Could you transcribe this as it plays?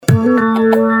Ich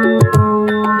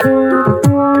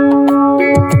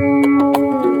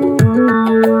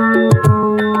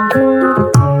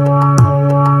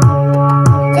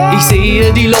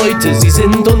sehe die Leute, sie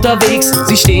sind unterwegs.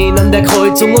 Sie stehen an der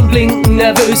Kreuzung und blinken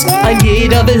nervös. Ein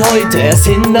jeder will heute erst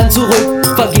hin, dann zurück.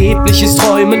 Vergebliches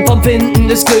Träumen vom Finden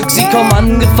des Glücks. Sie kommen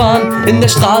angefahren in der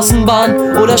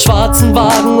Straßenbahn oder schwarzen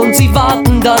Wagen und sie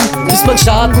warten dann, bis man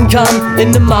starten kann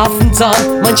in nem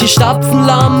Affenzahn. Manche stapfen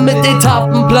lahm mit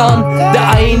Etappenplan. Der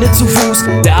eine zu Fuß,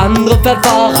 der andere fährt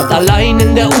Fahrrad. Allein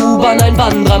in der U-Bahn ein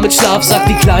Wanderer mit Schlafsack.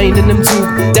 Die Kleinen im Zug,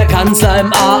 der Kanzler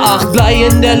im A8. Blei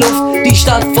in der Luft, die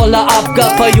Stadt voller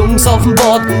Abgas. Paar Jungs auf dem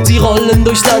Board, sie rollen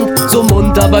durchs Land, so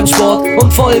munter beim Sport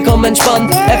und vollkommen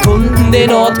entspannt. Erkunden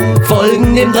den Ort,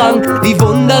 folgen dem Drang. Die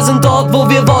Wunder sind dort, wo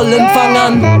wir wollen, fang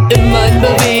an. Immer in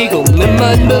Bewegung,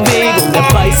 immer in Bewegung. Der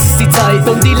Preis ist die Zeit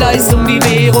und die Leistung die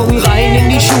Währung. Rein in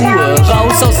die Schuhe,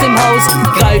 raus aus dem Haus.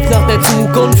 Greif nach der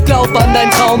Zukunft, glaub an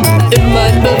dein Traum. Immer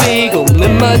in Bewegung,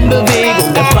 immer in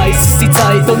Bewegung. Der Preis ist die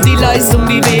Zeit und die Leistung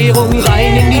die Währung.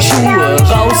 Rein in die Schuhe,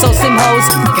 raus aus dem Haus.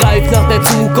 Greif nach der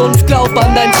Zukunft, glaub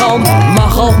an dein Traum.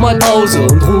 Mach auch mal Pause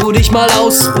und ruh dich mal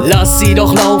aus. Lass sie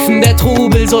doch laufen, der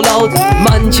Trubel so laut.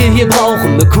 Manche hier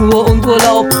brauchen ne Kur und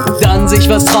Urlaub, dann sich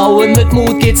was trauen, mit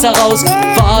Mut geht's heraus.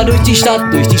 Fahr durch die Stadt,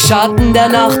 durch die Schatten der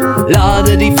Nacht.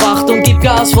 Lade die Fracht und gib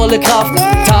Gas, volle Kraft.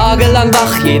 Tagelang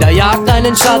wach, jeder jagt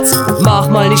einen Schatz. Mach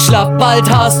mal nicht schlapp, bald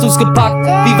hast du's gepackt.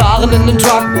 Wie Waren in nem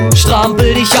Truck,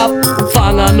 strampel dich ab.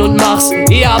 Fang an und mach's,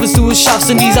 ja bis du es schaffst.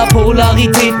 In dieser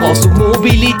Polarität brauchst du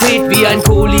Mobilität. Wie ein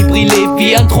Kolibri lebt,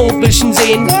 wie an tropischen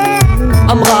Seen.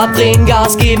 Am Rad drehen,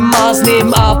 Gas geben, Maß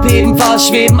nehmen, abheben, fast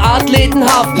schweben,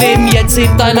 Athletenhaft leben. Jetzt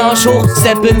hebt dein Arsch hoch,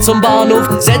 step in zum Bahnhof,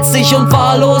 setz dich und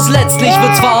fahr los, letztlich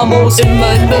wird's famos.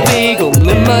 Immer in Bewegung,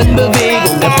 immer in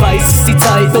Bewegung. Der Preis ist die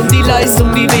Zeit und die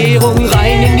Leistung die Währung.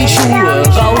 Rein in die Schuhe,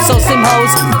 raus aus dem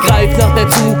Haus. Greif nach der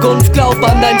Zukunft, glaub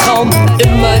an dein Traum.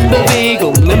 Immer in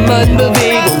Bewegung, immer in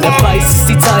Bewegung. Der Preis ist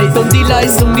die Zeit und die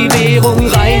Leistung die Währung.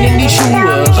 Rein in die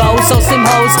Schuhe, raus aus dem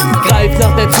Haus. Greif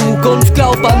nach der Zukunft,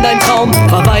 glaub an dein Traum.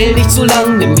 Verweil nicht zu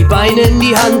lang, nimm die Beine in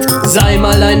die Hand. Sei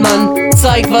mal ein Mann,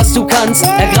 zeig was du kannst.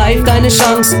 Ergreif deine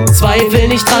Chance, zweifel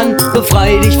nicht dran.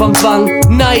 Befrei dich vom Zwang,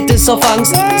 Neid ist auf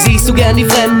Angst. Siehst du gern die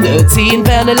Fremde, zieh in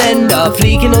ferne Länder.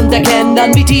 Fliegen und erkennen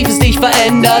dann, wie tief es dich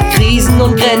verändert. Krisen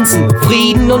und Grenzen,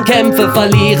 Frieden und Kämpfe.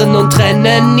 Verlieren und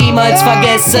trennen, niemals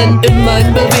vergessen. Immer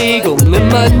in Bewegung,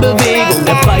 immer in Bewegung.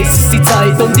 Der Preis ist die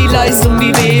Zeit und die Leistung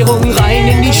die Währung. Rein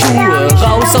in die Schuhe,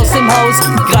 raus aus dem Haus.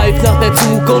 Greif nach der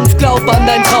Zukunft, glaub an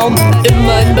dein Traum.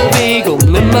 Immer in Bewegung,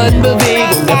 immer in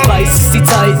Bewegung. Der Preis ist die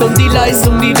Zeit und die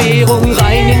Leistung die Währung.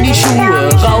 Rein in die Schuhe,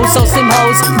 raus aus dem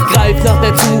Haus. Greif nach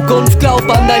der Zukunft, glaub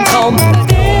an dein Traum.